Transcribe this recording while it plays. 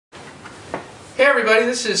Hey everybody,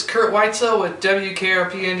 this is Kurt Weitzel with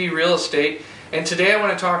WKRP&D Real Estate, and today I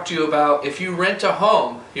want to talk to you about if you rent a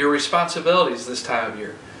home, your responsibilities this time of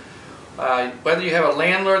year. Whether you have a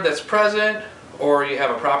landlord that's present or you have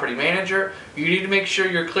a property manager, you need to make sure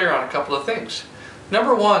you're clear on a couple of things.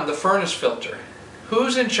 Number one, the furnace filter.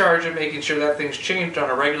 Who's in charge of making sure that thing's changed on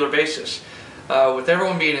a regular basis? With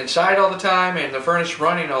everyone being inside all the time and the furnace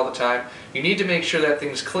running all the time, you need to make sure that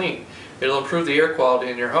thing's clean. It'll improve the air quality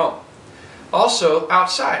in your home. Also,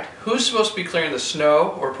 outside, who's supposed to be clearing the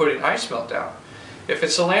snow or putting ice melt down? If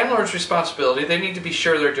it's the landlord's responsibility, they need to be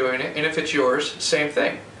sure they're doing it, and if it's yours, same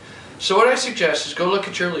thing. So what I suggest is go look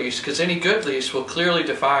at your lease, because any good lease will clearly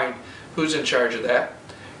define who's in charge of that.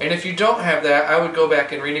 And if you don't have that, I would go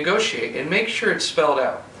back and renegotiate and make sure it's spelled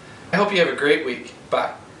out. I hope you have a great week.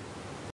 Bye.